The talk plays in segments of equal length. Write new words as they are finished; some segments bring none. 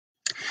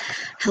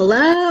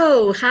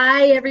Hello,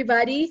 hi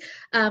everybody.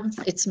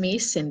 It's me,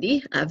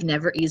 Cindy of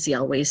Never Easy,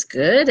 Always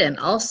Good, and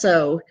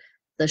also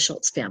the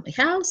Schultz Family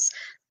House.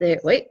 There,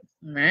 wait.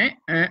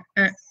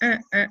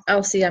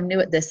 Oh, see, I'm new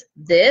at this.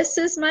 This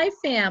is my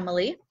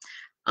family,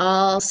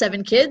 all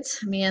seven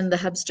kids, me and the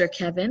hubster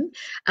Kevin.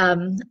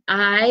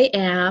 I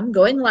am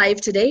going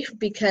live today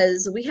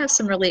because we have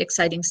some really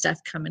exciting stuff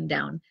coming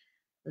down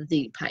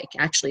the pike,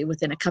 actually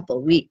within a couple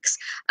of weeks.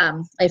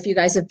 If you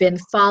guys have been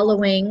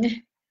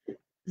following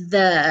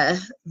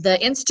the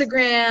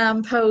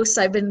Instagram posts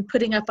I've been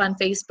putting up on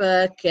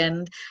Facebook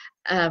and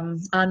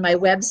on my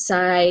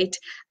website.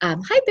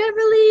 Hi,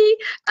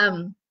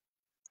 Beverly.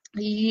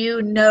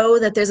 You know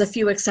that there's a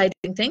few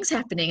exciting things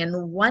happening,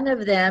 and one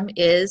of them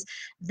is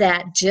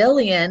that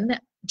Jillian,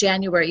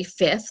 January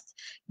 5th,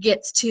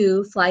 gets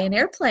to fly an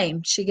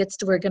airplane.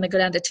 We're going to go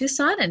down to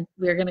Tucson, and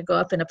we're going to go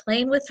up in a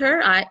plane with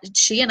her.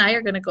 She and I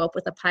are going to go up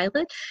with a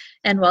pilot,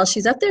 and while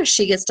she's up there,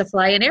 she gets to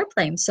fly an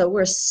airplane. So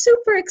we're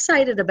super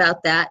excited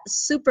about that,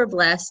 super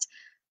blessed.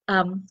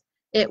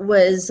 It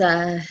was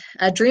a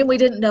dream we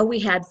didn't know we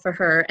had for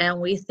her, and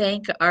we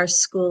thank our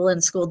school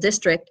and school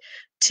district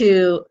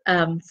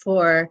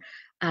for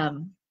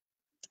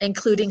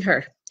including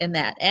her in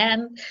that.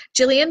 And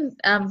Jillian,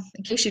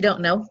 in case you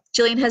don't know,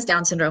 Jillian has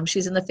Down syndrome.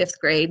 She's in the 5th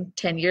grade,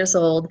 10 years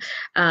old,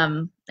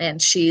 and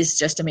she's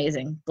just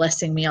amazing,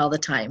 blessing me all the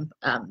time.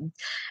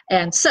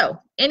 And so,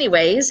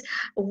 anyways,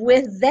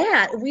 with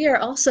that, we are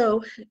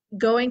also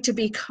going to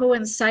be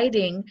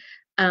coinciding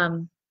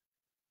her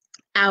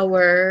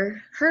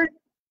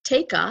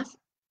takeoff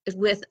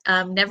with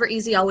Never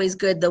Easy Always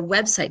Good, the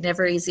website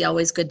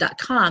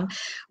nevereasyalwaysgood.com,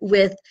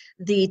 with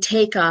the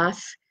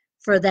takeoff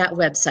for that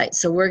website.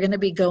 So we're going to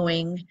be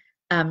going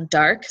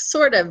dark,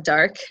 sort of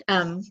dark,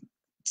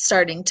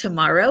 starting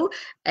tomorrow,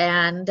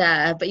 and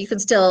but you can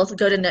still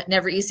go to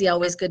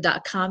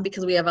nevereasyalwaysgood.com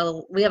because we have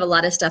a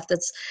lot of stuff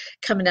that's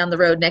coming down the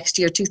road next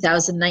year.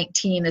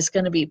 2019 is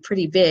going to be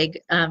pretty big.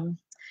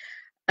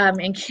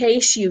 In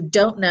case you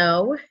don't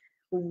know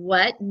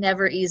what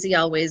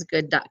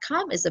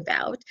nevereasyalwaysgood.com is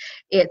about,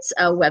 it's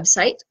a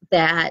website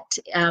that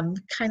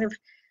kind of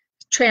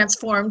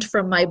transformed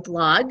from my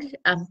blog.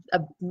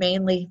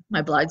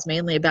 My blog's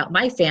mainly about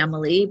my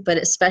family, but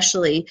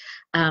especially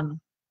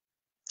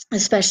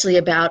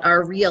about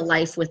our real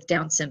life with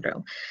Down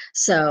syndrome.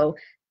 So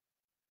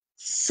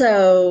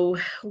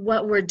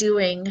what we're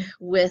doing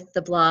with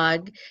the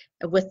blog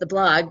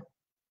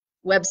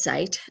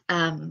website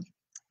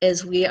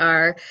is we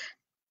are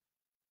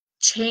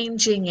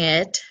changing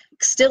it,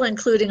 still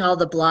including all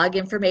the blog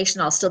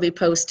information. I'll still be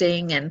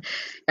posting and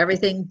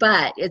everything,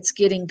 but it's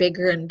getting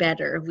bigger and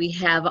better. We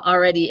have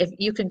already, if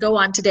you can go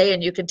on today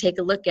and you can take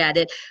a look at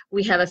it,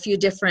 we have a few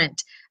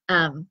different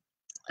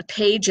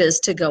pages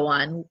to go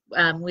on.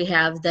 We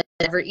have the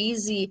Never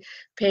Easy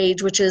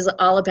page, which is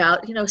all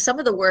about, some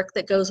of the work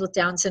that goes with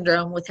Down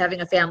syndrome, with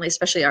having a family,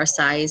 especially our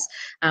size,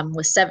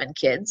 with 7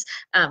 kids.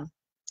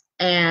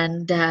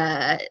 And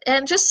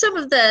just some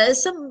of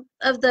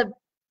the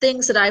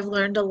things that I've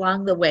learned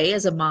along the way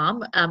as a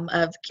mom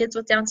of kids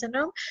with Down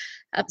syndrome.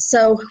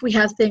 So we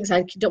have things,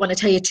 I don't want to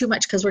tell you too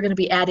much because we're going to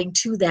be adding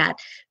to that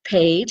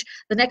page.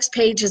 The next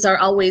page is our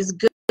Always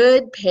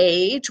Good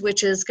page,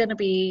 which is going to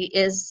be,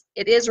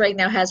 it is right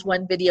now, has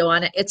one video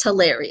on it. It's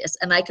hilarious,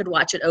 and I could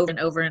watch it over and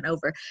over and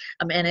over.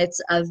 And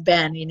it's of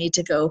Ben. You need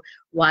to go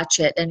watch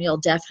it, and you'll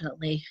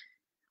definitely,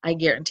 I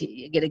guarantee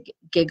you get a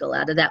giggle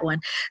out of that one.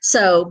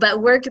 So,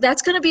 but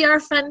that's going to be our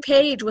fun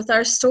page with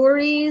our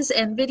stories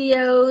and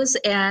videos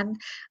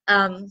and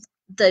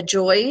the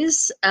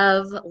joys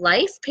of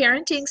life,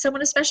 parenting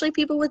someone, especially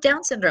people with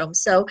Down syndrome.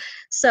 So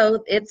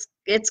it's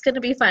going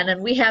to be fun,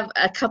 and we have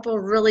a couple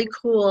really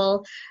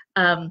cool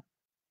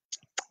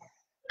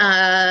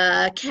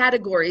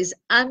categories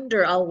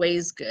under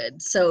Always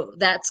Good. So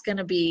that's going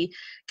to be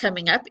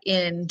coming up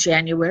in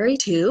January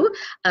too.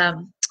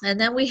 And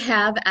then we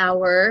have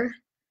our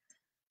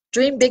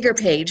Dream Bigger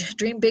page.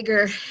 Dream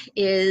Bigger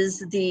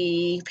is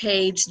the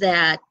page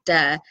that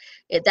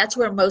that's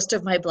where most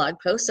of my blog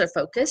posts are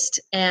focused,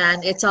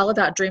 and it's all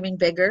about dreaming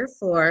bigger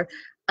for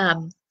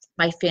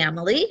my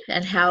family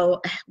and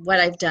what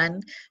I've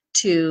done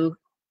to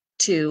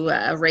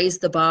raise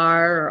the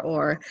bar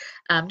or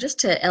just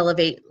to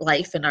elevate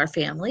life in our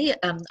family.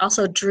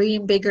 Also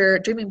dreaming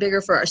bigger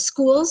for our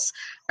schools,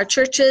 our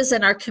churches,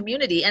 and our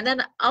community. And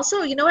then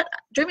also,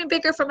 dreaming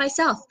bigger for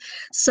myself.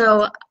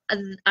 So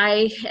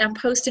I am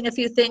posting a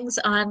few things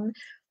on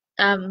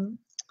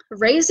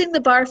raising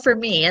the bar for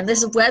me. And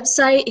this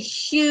website,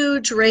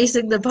 huge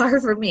raising the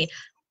bar for me.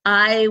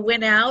 I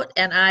went out,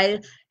 and I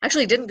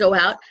actually didn't go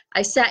out.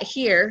 I sat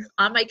here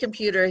on my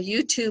computer,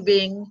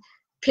 YouTubing,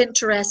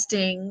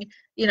 Pinteresting,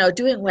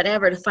 doing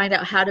whatever to find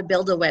out how to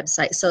build a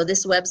website. So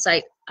this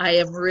website I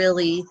am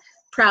really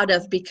proud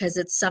of because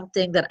it's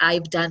something that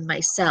I've done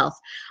myself.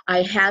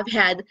 I have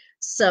had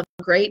some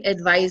great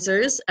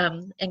advisors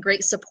and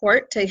great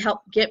support to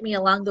help get me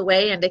along the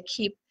way and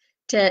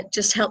to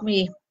just help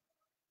me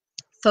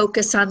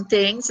focus on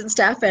things and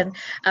stuff. And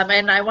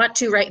I want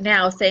to right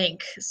now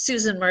thank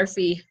Susan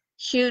Murphy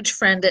huge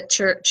friend at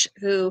church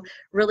who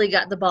really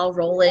got the ball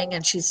rolling,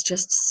 and she's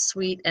just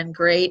sweet and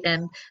great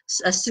and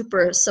a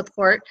super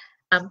support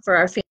for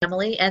our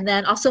family. And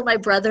then also my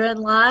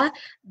brother-in-law,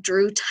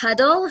 Drew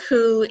Tuttle,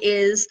 who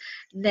is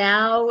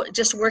now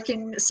just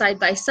working side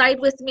by side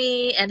with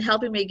me and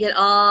helping me get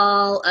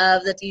all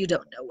of that. You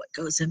don't know what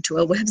goes into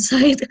a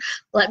website.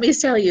 Let me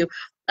tell you.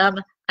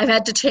 I've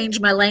had to change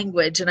my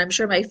language, and I'm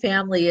sure my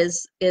family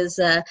is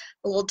a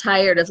little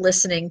tired of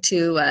listening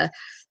to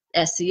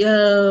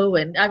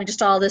SEO and I mean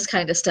just all this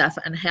kind of stuff,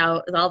 and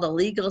how all the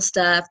legal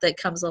stuff that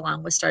comes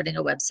along with starting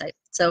a website.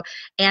 So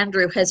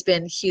Andrew has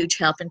been huge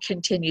help and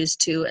continues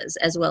to,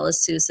 as well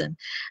as Susan,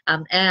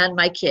 and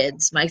my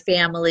kids, my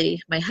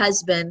family, my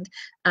husband.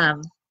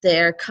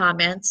 Their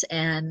comments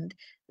and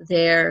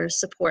their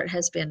support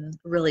has been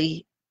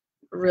really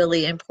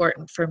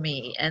important for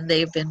me, and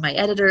they've been my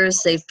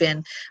editors, they've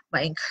been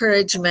my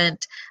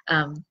encouragement.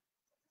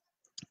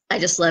 I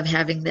just love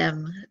having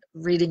them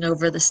reading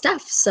over the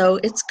stuff, so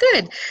it's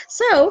good.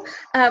 So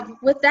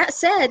with that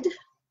said,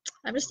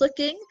 I'm just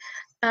looking.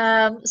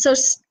 So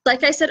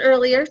like I said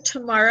earlier,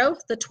 tomorrow,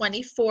 the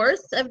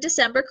 24th of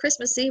December,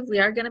 Christmas Eve, we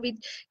are going to be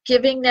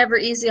giving Never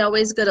Easy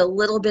Always Good a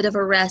little bit of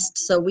a rest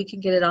so we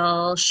can get it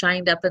all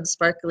shined up and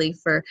sparkly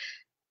for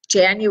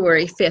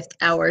January 5th,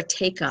 our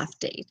takeoff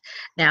date.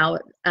 Now,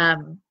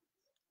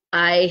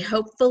 I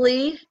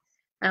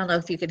don't know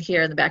if you can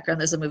hear in the background,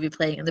 there's a movie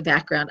playing in the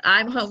background.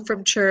 I'm home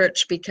from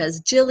church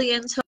because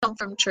Jillian's home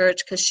from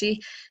church because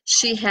she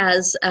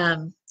has a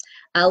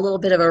little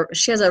bit of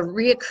she has a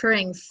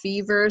reoccurring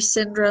fever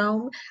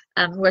syndrome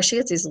where she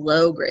gets these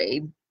low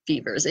grade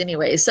fevers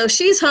anyway. So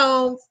she's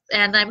home,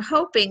 and I'm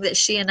hoping that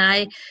she and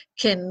I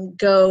can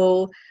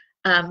go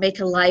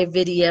make a live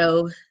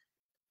video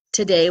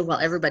today while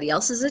everybody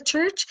else is at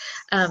church.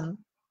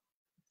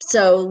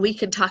 So we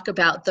can talk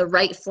about the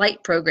Right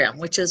Flight program,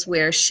 which is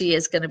where she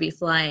is going to be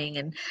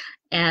flying,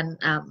 and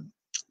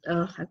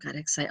oh, I've got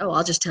excited. Oh,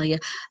 I'll just tell you.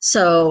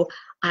 So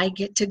I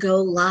get to go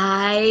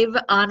live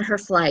on her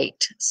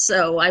flight.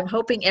 So I'm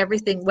hoping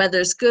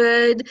weather's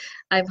good.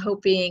 I'm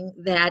hoping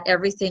that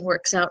everything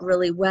works out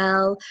really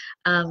well.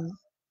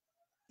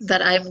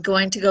 But I'm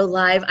going to go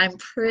live. I'm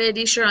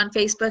pretty sure on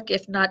Facebook.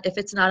 If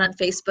it's not on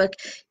Facebook,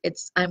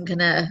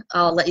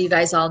 I'll let you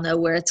guys all know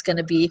where it's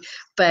gonna be.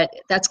 But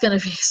that's gonna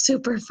be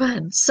super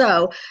fun.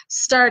 So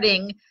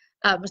starting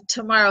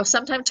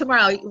sometime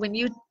tomorrow, when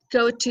you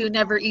go to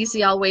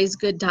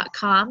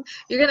nevereasyalwaysgood.com,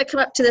 you're gonna come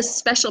up to this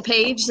special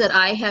page that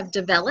I have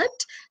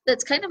developed.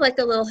 That's kind of like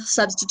a little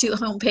substitute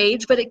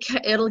homepage, but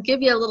it'll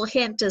give you a little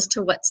hint as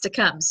to what's to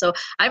come. So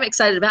I'm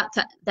excited about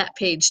that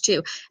page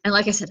too. And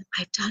like I said,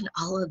 I've done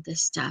all of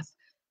this stuff,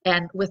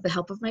 and with the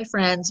help of my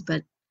friends,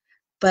 but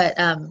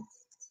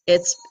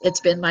it's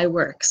been my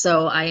work.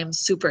 So I am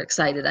super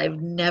excited.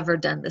 I've never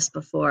done this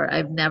before.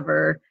 I've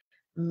never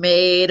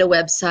made a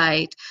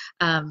website,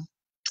 and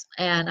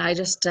I'm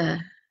just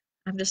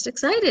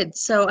excited.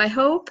 So I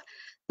hope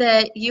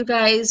that you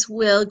guys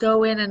will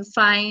go into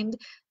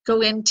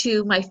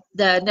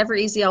the Never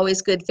Easy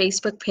Always Good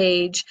Facebook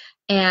page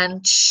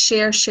and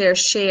share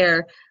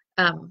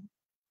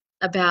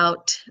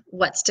about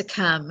what's to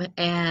come,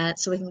 and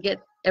so we can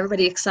get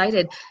everybody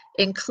excited.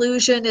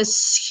 Inclusion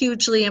is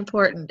hugely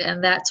important,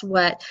 and that's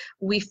what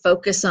we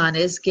focus on,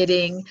 is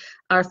getting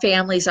our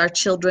families, our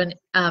children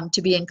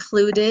to be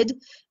included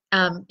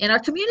in our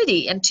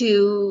community, and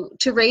to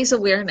raise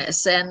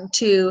awareness and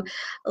to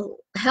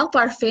help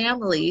our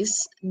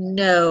families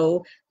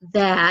know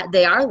that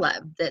they are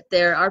loved, that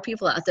there are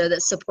people out there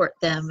that support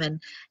them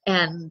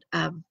and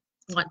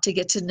want to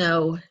get to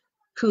know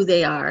who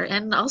they are,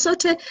 and also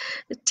to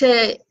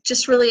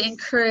just really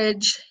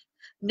encourage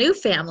new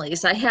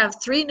families. I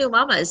have 3 new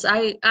mamas.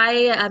 I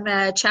am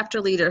a chapter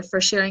leader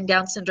for Sharing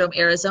Down Syndrome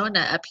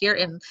Arizona up here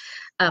in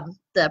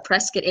the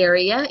Prescott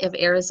area of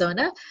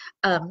Arizona.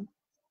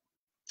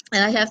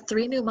 And I have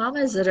 3 new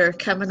mamas that are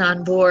coming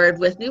on board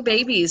with new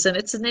babies, and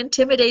it's an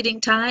intimidating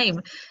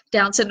time.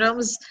 Down syndrome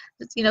is,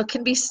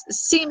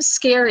 seems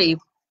scary.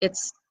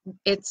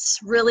 It's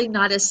really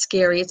not as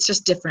scary. It's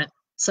just different.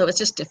 So it's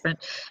just different,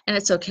 and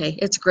it's okay.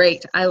 It's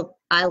great. I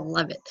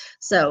love it.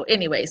 So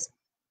anyways,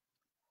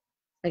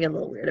 I get a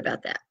little weird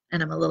about that,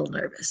 and I'm a little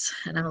nervous,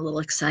 and I'm a little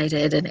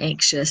excited and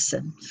anxious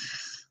and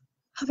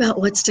about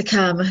what's to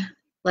come.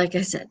 Like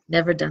I said,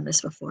 never done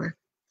this before,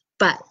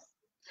 but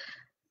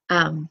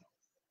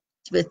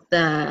with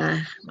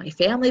my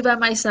family by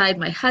my side,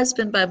 my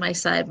husband by my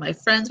side, my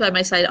friends by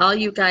my side, all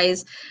you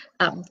guys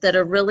that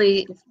are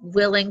really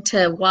willing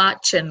to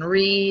watch and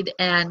read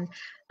and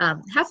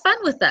have fun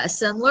with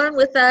us and learn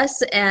with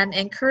us and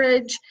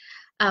encourage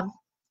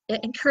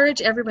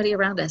everybody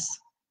around us.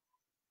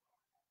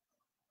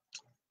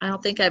 I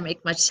don't think I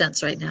make much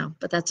sense right now,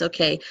 but that's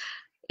okay.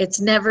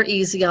 It's Never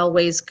Easy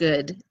Always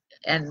Good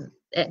and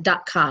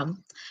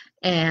 .com,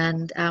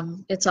 and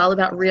it's all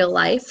about real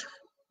life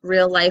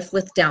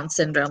with Down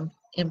syndrome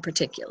in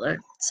particular.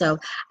 So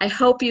I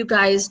hope you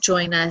guys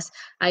join us.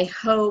 I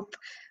hope,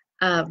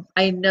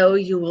 I know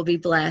you will be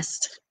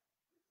blessed.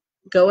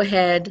 go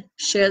ahead,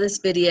 share this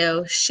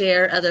video,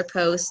 share other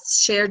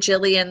posts, share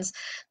Jillian's.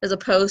 There's a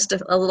post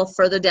a little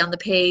further down the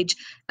page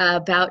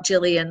about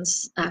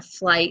Jillian's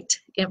flight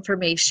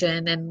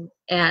information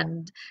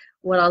and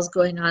what all's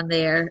going on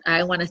there.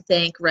 I want to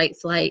thank Right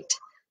Flight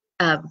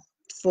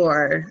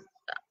for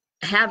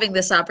having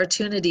this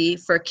opportunity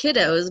for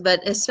kiddos, but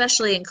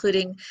especially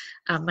including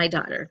my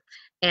daughter,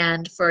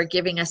 and for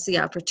giving us the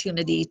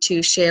opportunity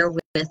to share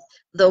with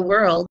the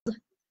world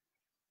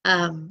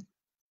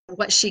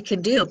what she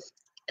can do.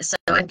 So,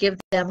 and give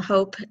them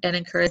hope and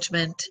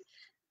encouragement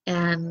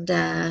and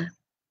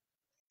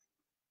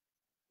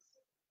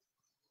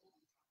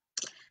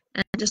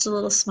just a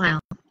little smile.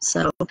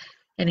 So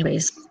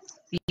anyways,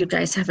 you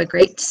guys have a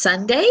great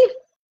Sunday.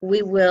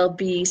 We will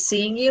be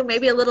seeing you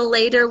maybe a little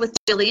later with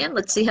Jillian.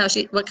 Let's see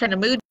what kind of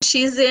mood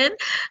she's in,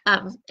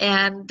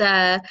 and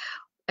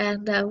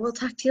we'll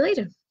talk to you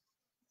later.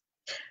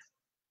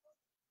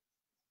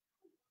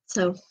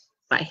 So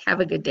bye. Have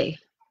a good day.